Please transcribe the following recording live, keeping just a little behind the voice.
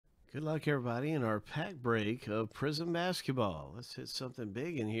Good luck, everybody, in our pack break of Prizm basketball. Let's hit something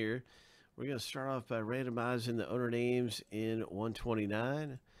big in here. We're going to start off by randomizing the owner names in 129,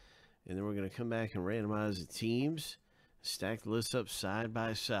 and then we're going to come back and randomize the teams, stack the list up side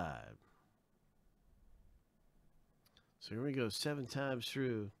by side. So here we go, 7 times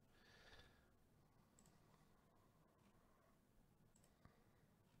through.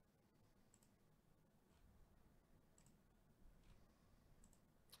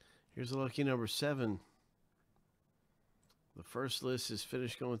 Here's the lucky number 7. The first list is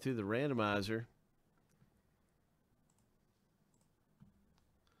finished going through the randomizer.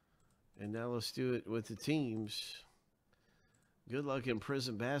 And now let's do it with the teams. Good luck in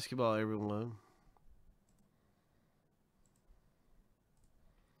Prizm basketball, everyone.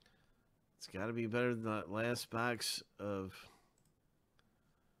 It's got to be better than that last box of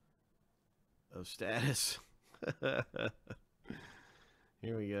status.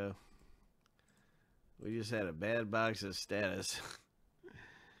 Here we go. We just had a bad box of status.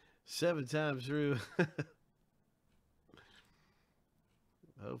 7 times through.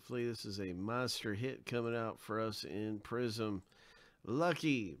 Hopefully this is a monster hit coming out for us in Prizm.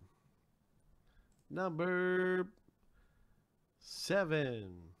 Lucky number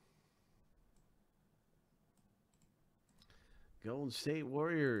 7. Golden State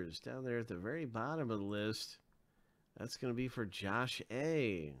Warriors down there at the very bottom of the list. That's going to be for Josh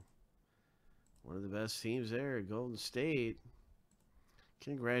A. One of the best teams there, Golden State.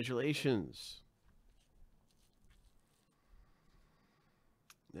 Congratulations.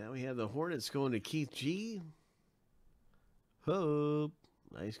 Now we have the Hornets going to Keith G. Hope.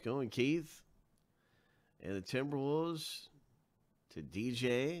 Nice going, Keith. And the Timberwolves to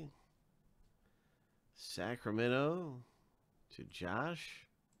DJ. Sacramento to Josh.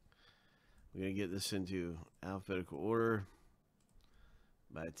 We're going to get this into alphabetical order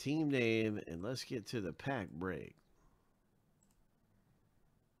by team name, and let's get to the pack break.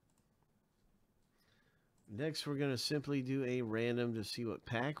 Next, we're going to simply do a random to see what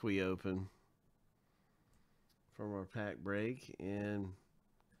pack we open from our pack break, and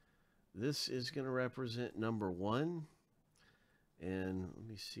this is going to represent number 1. And let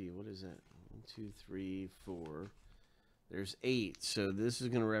me see, what is that? 1, 2, 3, 4. There's 8, so this is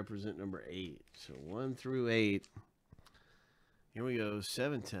going to represent number 8. So 1 through 8. Here we go,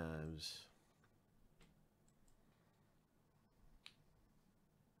 7 times.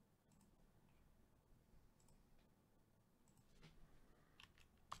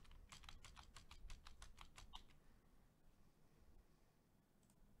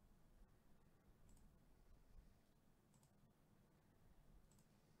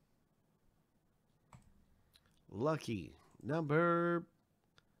 Lucky number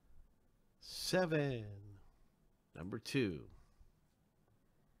 7. Number 2.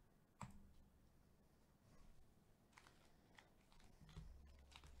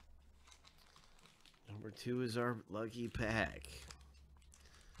 Number 2 is our lucky pack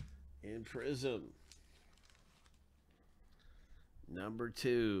in Prizm. Number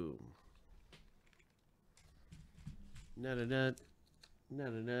 2. Nut a nut.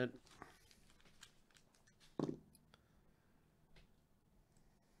 Nut a nut.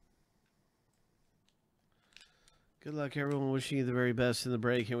 Good luck, everyone. Wishing you the very best in the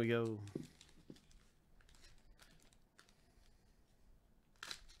break. Here we go.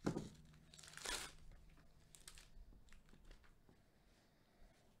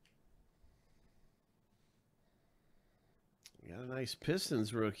 Got a nice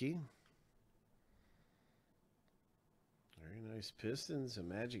Pistons rookie. Very nice Pistons. A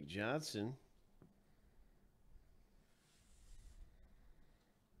Magic Johnson.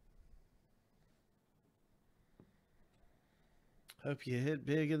 Hope you hit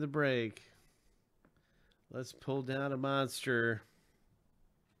big in the break. Let's pull down a monster.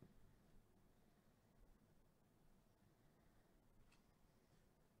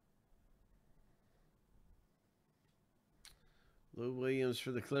 Lou Williams for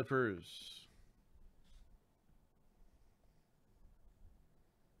the Clippers.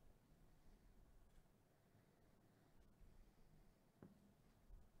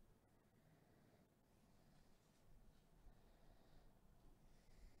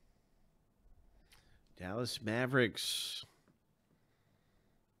 Dallas Mavericks.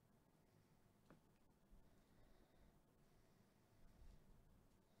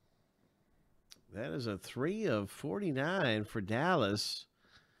 That is a 3 of 49 for Dallas.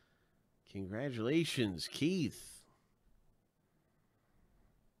 Congratulations, Keith.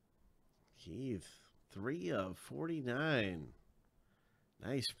 Keith, 3 of 49.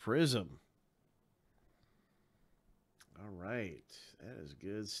 Nice Prizm. All right. That is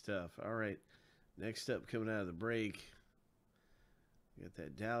good stuff. All right. Next up, coming out of the break, we got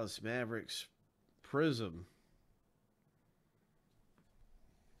that Dallas Mavericks Prizm.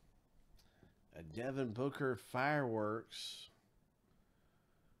 A Devin Booker Fireworks.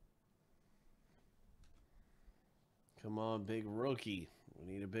 Come on, big rookie.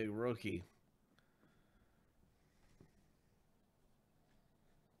 We need a big rookie.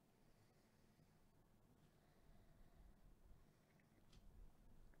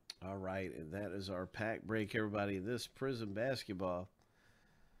 All right, and that is our pack break, everybody. This Prizm basketball.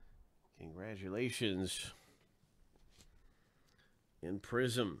 Congratulations in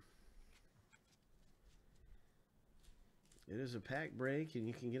Prizm. It is a pack break, and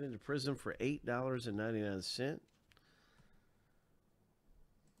you can get into Prizm for $8.99.